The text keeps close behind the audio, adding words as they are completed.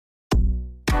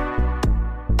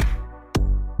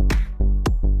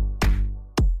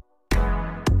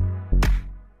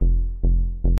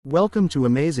Welcome to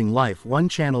Amazing Life One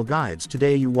Channel Guides.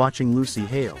 Today you watching Lucy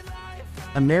Hale.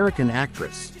 American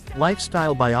actress.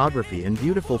 Lifestyle biography and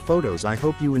beautiful photos. I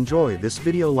hope you enjoy this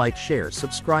video. Like, share,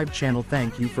 subscribe channel.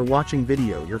 Thank you for watching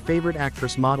video. Your favorite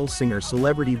actress, model, singer,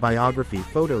 celebrity biography,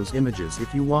 photos, images.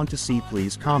 If you want to see,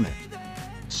 please comment.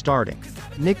 Starting.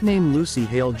 Nickname Lucy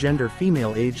Hale. Gender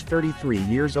female. Age 33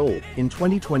 years old. In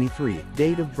 2023.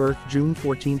 Date of birth June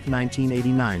 14,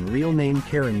 1989. Real name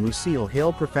Karen Lucille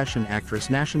Hale. Profession actress.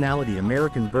 Nationality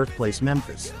American. Birthplace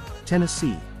Memphis,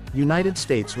 Tennessee, United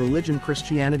States. Religion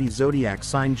Christianity. Zodiac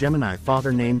sign Gemini.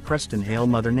 Father name Preston Hale.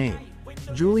 Mother name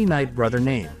Julie Knight. Brother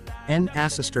name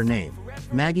Sister name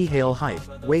Maggie Hale. Height,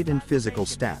 weight and physical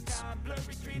stats.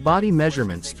 Body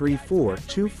measurements 3'4",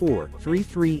 2'4",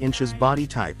 3'3" inches. Body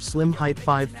type slim. Height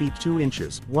 5 feet 2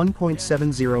 inches,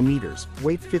 1.70 meters.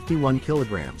 Weight 51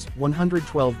 kilograms,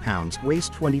 112 pounds.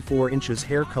 Waist 24 inches.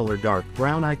 Hair color dark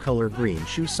brown. Eye color green.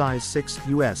 Shoe size 6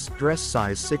 US. Dress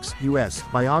size 6 US.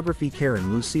 Biography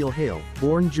Karen Lucille Hale,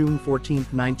 born June 14,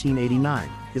 1989,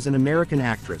 is an American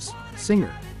actress,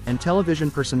 singer, and television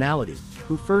personality,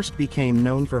 who first became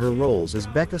known for her roles as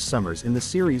Becca Summers in the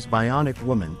series Bionic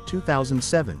Woman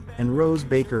 2007, and Rose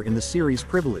Baker in the series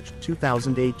Privileged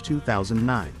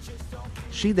 2008-2009.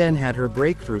 She then had her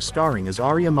breakthrough starring as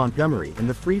Aria Montgomery in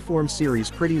the freeform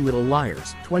series Pretty Little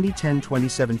Liars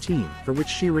 2010-2017, for which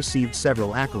she received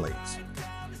several accolades.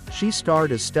 She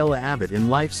starred as Stella Abbott in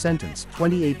Life Sentence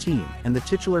 2018, and the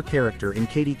titular character in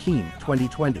Katie Keene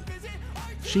 2020.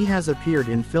 She has appeared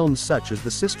in films such as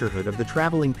The Sisterhood of the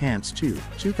Traveling Pants 2,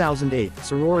 2008,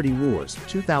 Sorority Wars,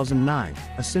 2009,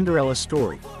 A Cinderella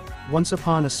Story, Once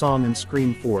Upon a Song and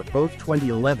Scream 4, both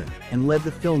 2011, and led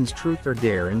the films Truth or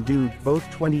Dare and Dude, both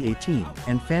 2018,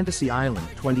 and Fantasy Island,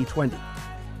 2020.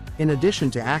 In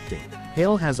addition to acting,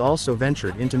 Hale has also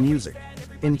ventured into music.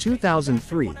 In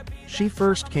 2003, she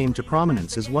first came to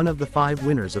prominence as one of the 5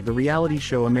 winners of the reality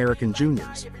show American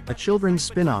Juniors, a children's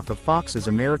spin-off of Fox's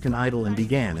American Idol, and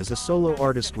began as a solo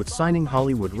artist with signing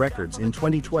Hollywood Records in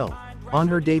 2012, on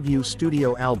her debut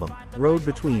studio album, Road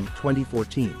Between,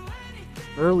 2014.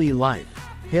 Early life.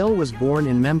 Hale was born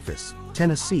in Memphis,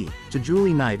 Tennessee, to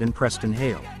Julie Knight and Preston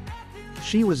Hale.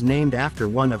 She was named after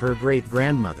one of her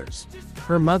great-grandmothers.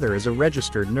 Her mother is a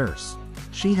registered nurse.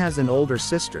 She has an older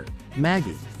sister,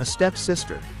 Maggie, a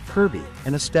step-sister, Kirby,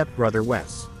 and a step-brother,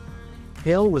 Wes.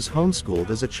 Hale was homeschooled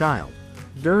as a child.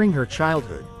 During her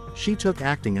childhood, she took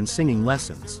acting and singing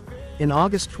lessons. In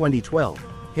August 2012,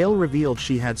 Hale revealed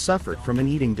she had suffered from an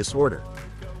eating disorder.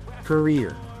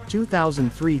 Career.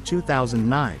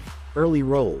 2003-2009. Early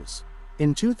roles.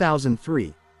 In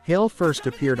 2003, Hale first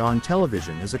appeared on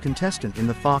television as a contestant in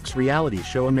the Fox reality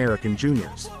show American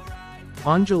Juniors.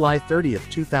 On July 30,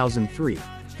 2003,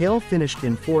 Hale finished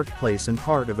in 4th place and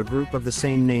part of a group of the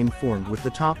same name formed with the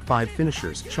top 5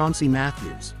 finishers Chauncey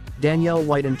Matthews, Danielle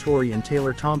White and Tori and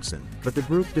Taylor Thompson, but the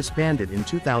group disbanded in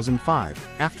 2005,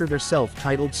 after their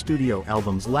self-titled studio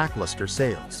album's lackluster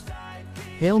sales.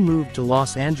 Hale moved to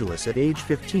Los Angeles at age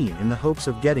 15 in the hopes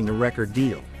of getting a record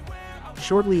deal.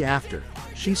 Shortly after,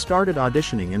 she started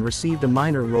auditioning and received a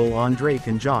minor role on Drake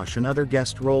and Josh and other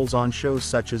guest roles on shows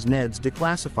such as Ned's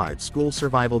Declassified School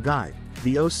Survival Guide,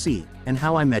 The OC, and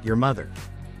How I Met Your Mother.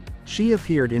 She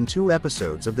appeared in 2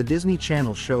 episodes of the Disney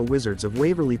Channel show Wizards of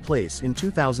Waverly Place in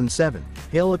 2007.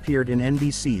 Hale appeared in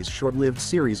NBC's short-lived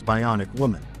series Bionic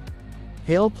Woman.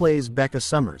 Hale plays Becca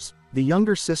Summers, the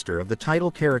younger sister of the title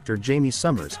character Jamie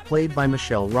Summers, played by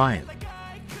Michelle Ryan.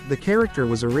 The character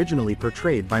was originally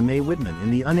portrayed by Mae Whitman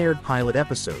in the unaired pilot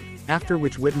episode, after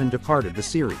which Whitman departed the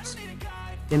series.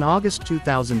 In August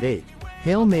 2008,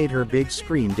 Hale made her big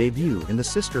screen debut in The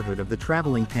Sisterhood of the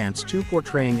Traveling Pants 2,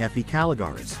 portraying Effie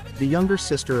Caligaris, the younger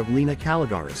sister of Lena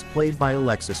Caligaris, played by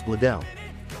Alexis Bledel.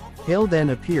 Hale then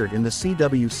appeared in the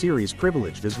CW series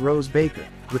Privileged as Rose Baker,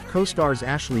 with co-stars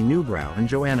Ashley Newbrow and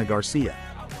Joanna Garcia.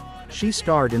 She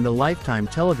starred in the Lifetime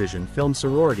television film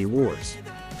Sorority Wars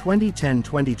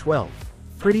 2010-2012,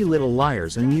 Pretty Little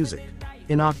Liars and Music.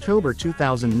 In October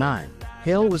 2009,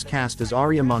 Hale was cast as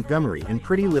Aria Montgomery in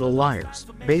Pretty Little Liars,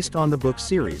 based on the book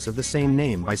series of the same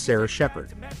name by Sarah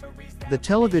Shepard. The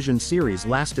television series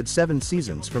lasted 7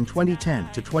 seasons from 2010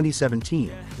 to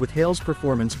 2017, with Hale's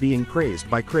performance being praised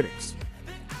by critics.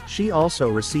 She also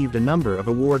received a number of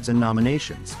awards and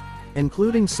nominations,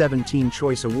 including 17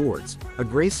 Choice Awards, a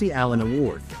Gracie Allen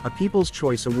Award, a People's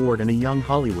Choice Award and a Young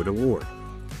Hollywood Award.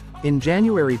 In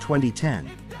January 2010,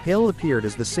 Hale appeared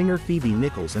as the singer Phoebe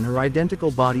Nichols and her identical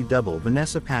body double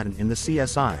Vanessa Patton in the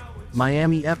CSI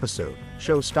Miami episode,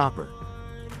 Showstopper.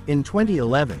 In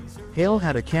 2011, Hale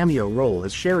had a cameo role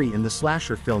as Sherry in the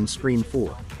slasher film Scream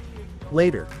 4.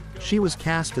 Later, She was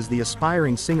cast as the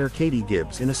aspiring singer Katie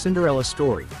Gibbs in A Cinderella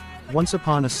Story, Once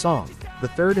Upon a Song, the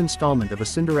third installment of a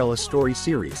Cinderella Story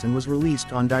series, and was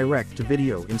released on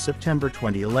direct-to-video in September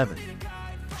 2011.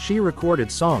 She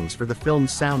recorded songs for the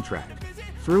film's soundtrack.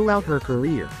 Throughout her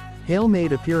career, Hale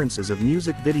made appearances of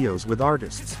music videos with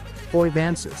artists Boy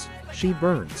Vance's She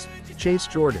Burns, Chase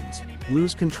Jordan's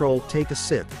Lose Control Take a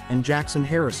Sip, and Jackson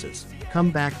Harris's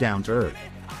Come Back Down to Earth.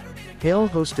 Hale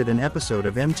hosted an episode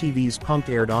of MTV's Punk'd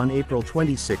aired on April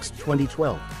 26,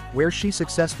 2012, where she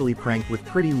successfully pranked with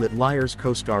Pretty Little Liars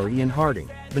co-star Ian Harding,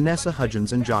 Vanessa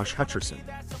Hudgens and Josh Hutcherson.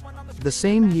 The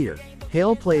same year,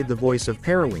 Hale played the voice of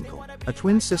Periwinkle, a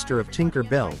twin sister of Tinker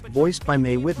Bell, voiced by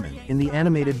Mae Whitman, in the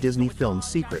animated Disney film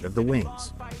Secret of the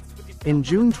Wings. In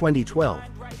June 2012,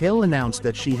 Hale announced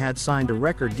that she had signed a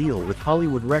record deal with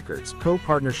Hollywood Records,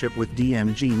 co-partnership with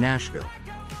DMG Nashville.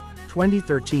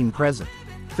 2013 present.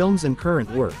 Films and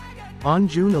current work. On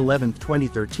June 11,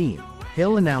 2013,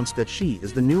 Hale announced that she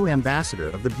is the new ambassador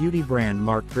of the beauty brand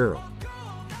Marc Girl.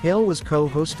 Hale was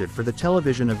co-hosted for the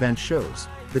television event shows,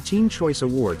 the Teen Choice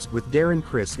Awards with Darren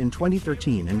Criss in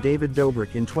 2013 and David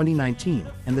Dobrik in 2019,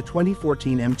 and the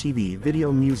 2014 MTV Video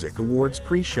Music Awards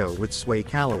pre-show with Sway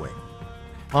Calloway.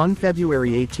 On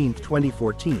February 18,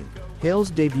 2014, Hale's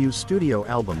debut studio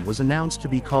album was announced to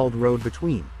be called Road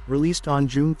Between, released on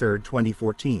June 3,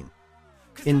 2014.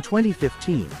 In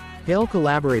 2015, Hale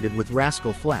collaborated with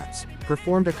Rascal Flatts,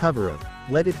 performed a cover of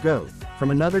Let It Go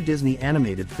from another Disney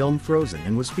animated film Frozen,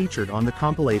 and was featured on the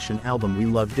compilation album We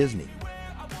Love Disney.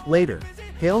 Later,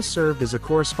 Hale served as a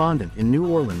correspondent in New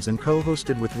Orleans and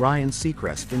co-hosted with Ryan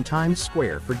Seacrest in Times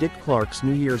Square for Dick Clark's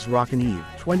New Year's Rockin' Eve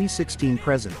 2016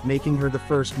 present, making her the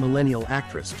first millennial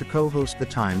actress to co-host the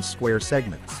Times Square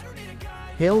segments.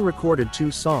 Hale recorded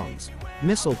 2 songs,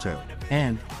 Mistletoe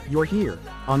and You're Here,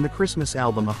 on the Christmas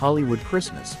album A Hollywood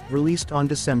Christmas, released on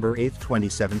December 8,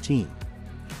 2017.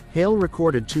 Hale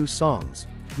recorded 2 songs,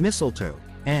 Mistletoe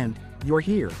and You're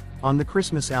Here, on the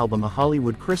Christmas album A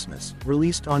Hollywood Christmas,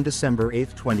 released on December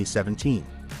 8, 2017.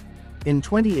 In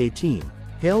 2018,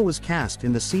 Hale was cast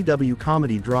in the CW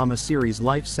comedy drama series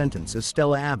Life Sentence as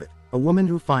Stella Abbott, a woman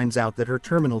who finds out that her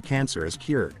terminal cancer is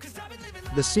cured.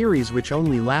 The series, which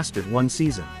only lasted 1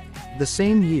 season. The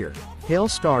same year, Hale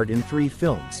starred in 3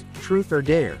 films, Truth or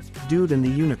Dare, Dude and the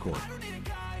Unicorn.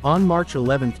 On March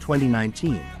 11,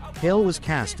 2019, Hale was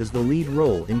cast as the lead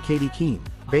role in Katie Keene,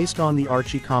 based on the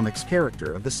Archie Comics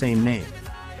character of the same name.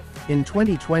 In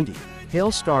 2020,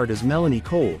 Hale starred as Melanie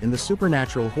Cole in the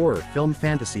supernatural horror film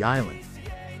Fantasy Island.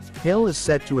 Hale is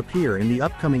set to appear in the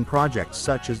upcoming projects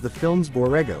such as the films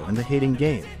Borrego and The Hating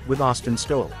Game, with Austin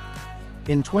Stowell.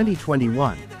 In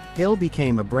 2021, Hale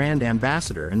became a brand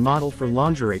ambassador and model for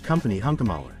lingerie company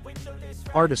Hunkemaller.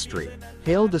 Artistry.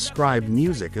 Hale described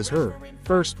music as her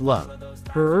first love.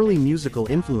 Her early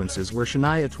musical influences were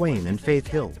Shania Twain and Faith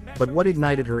Hill, but what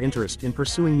ignited her interest in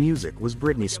pursuing music was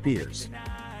Britney Spears.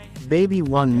 Baby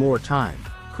One More Time.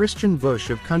 Christian Bush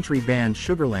of country band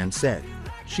Sugarland said,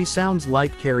 "She sounds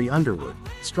like Carrie Underwood,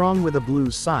 strong with a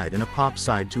blues side and a pop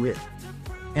side to it.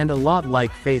 And a lot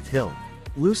like Faith Hill."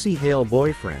 Lucy Hale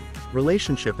boyfriend,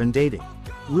 relationship and dating.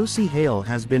 Lucy Hale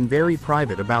has been very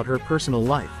private about her personal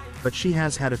life, but she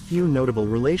has had a few notable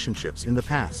relationships in the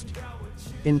past.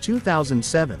 In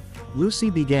 2007, Lucy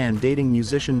began dating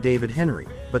musician David Henry,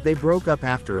 but they broke up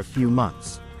after a few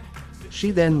months. She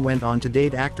then went on to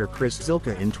date actor Chris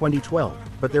Zilka in 2012,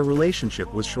 but their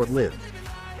relationship was short-lived.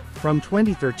 From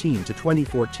 2013 to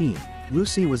 2014,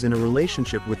 Lucy was in a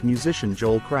relationship with musician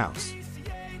Joel Kraus.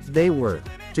 They were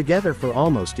together for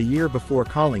almost a year before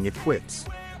calling it quits.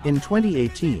 In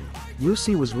 2018,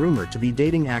 Lucy was rumored to be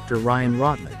dating actor Ryan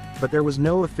Rotman, but there was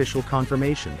no official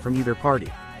confirmation from either party.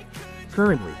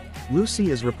 Currently,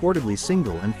 Lucy is reportedly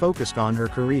single and focused on her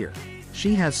career.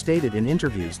 She has stated in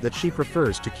interviews that she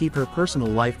prefers to keep her personal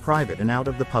life private and out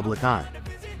of the public eye.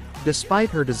 Despite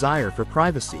her desire for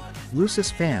privacy,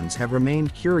 Lucy's fans have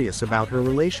remained curious about her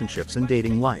relationships and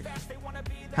dating life.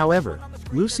 However,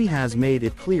 Lucy has made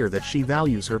it clear that she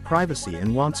values her privacy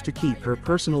and wants to keep her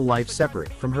personal life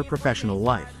separate from her professional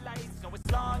life.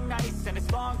 Long nights and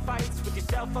it's long fights with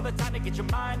yourself all the time to get your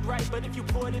mind right, but if you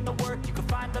put in the work you can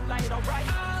find the light. Alright,